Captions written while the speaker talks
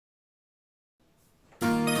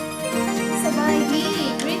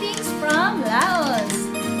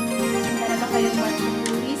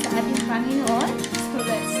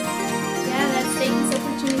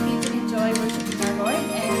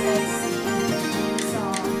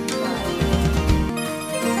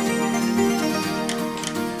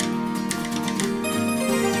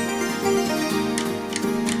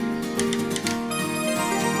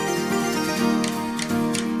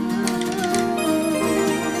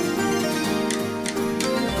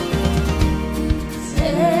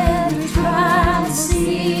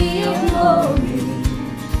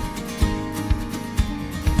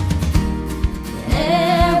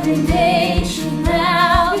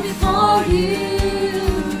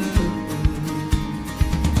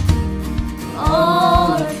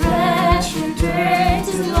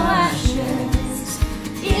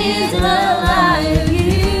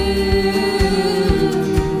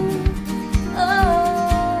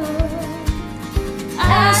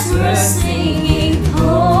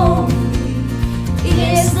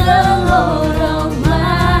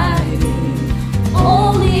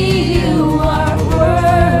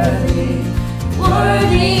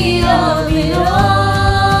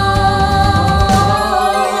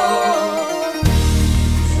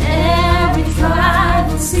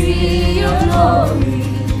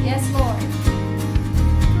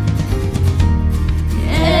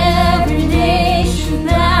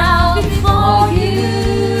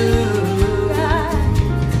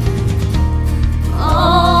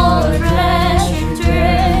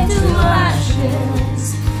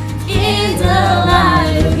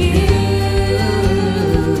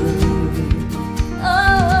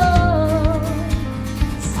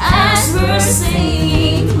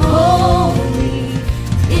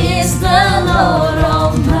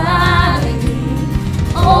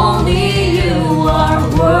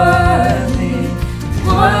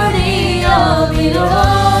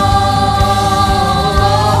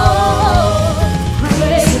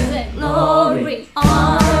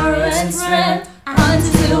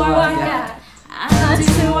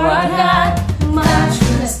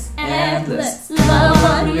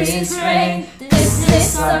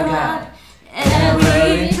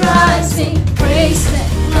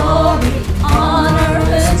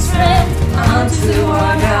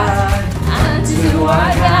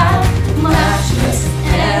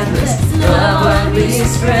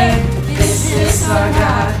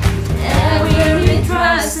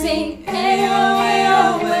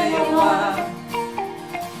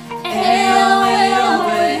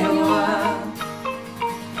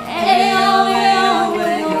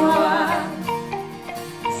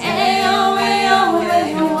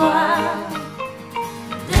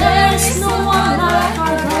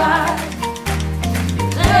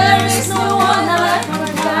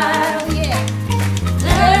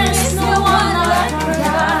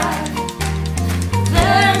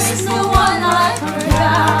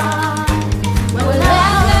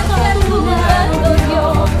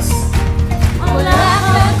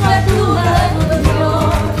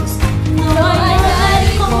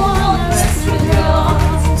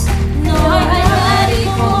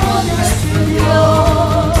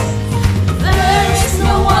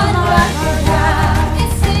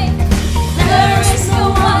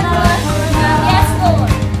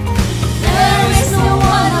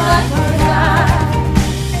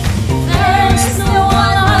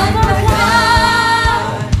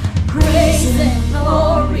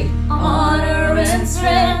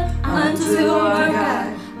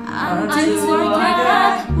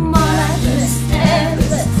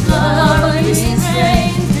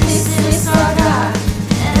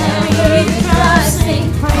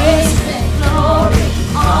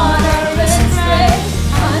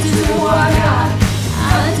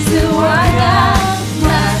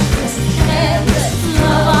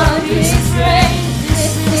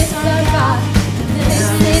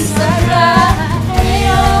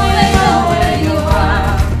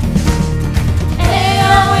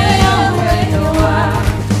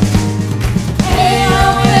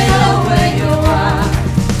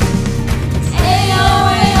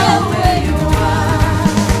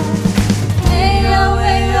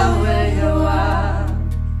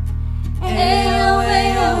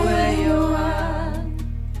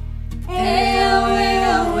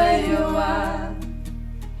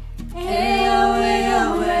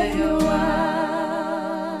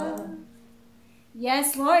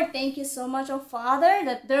Yes, Lord, thank you so much, oh Father,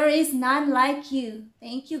 that there is none like you.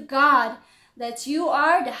 Thank you, God, that you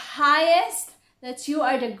are the highest, that you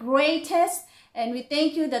are the greatest, and we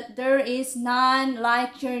thank you that there is none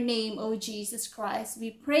like your name, oh Jesus Christ.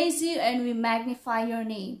 We praise you and we magnify your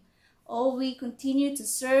name. Oh, we continue to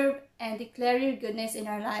serve and declare your goodness in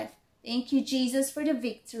our life. Thank you, Jesus, for the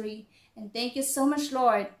victory. And thank you so much,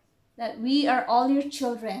 Lord, that we are all your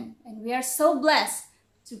children, and we are so blessed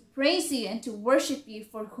to praise you and to worship you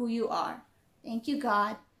for who you are. Thank you,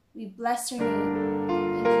 God. We bless your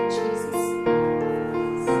name. Thank you, Jesus.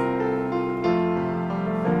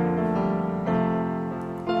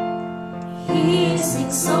 He is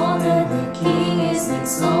exalted, the King is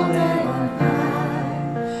exalted on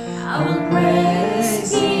high. I will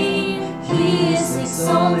praise Him. He is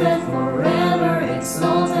exalted, forever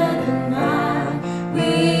exalted, and I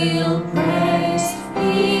will praise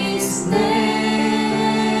His name.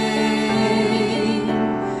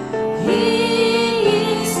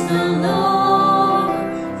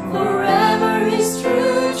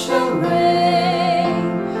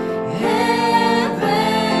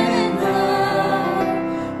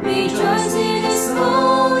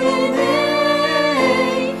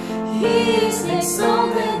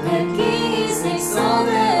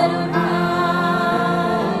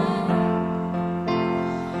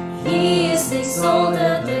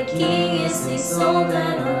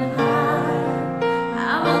 exalted on high.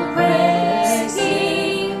 I will praise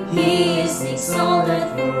Him, He is exalted,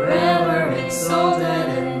 forever exalted,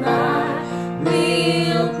 and I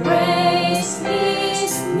will praise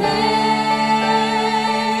His name.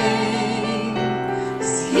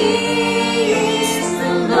 'Cause He is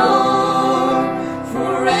the Lord,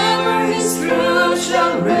 forever His truth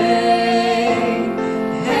shall reign.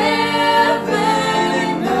 Heaven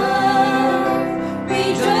and earth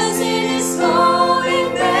rejoice in His holy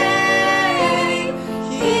name.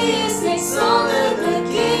 He is exalted, the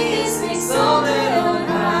King is exalted on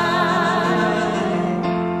high.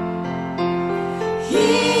 He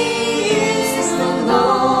is the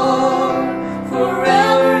Lord,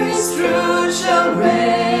 forever His truth shall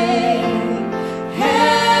reign.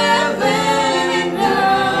 Heaven and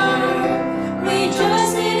earth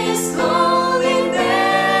rejoice in His holy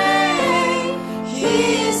name. He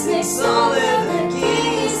is exalted, the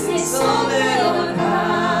King is exalted on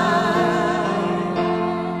high.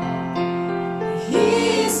 He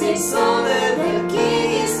is exalted.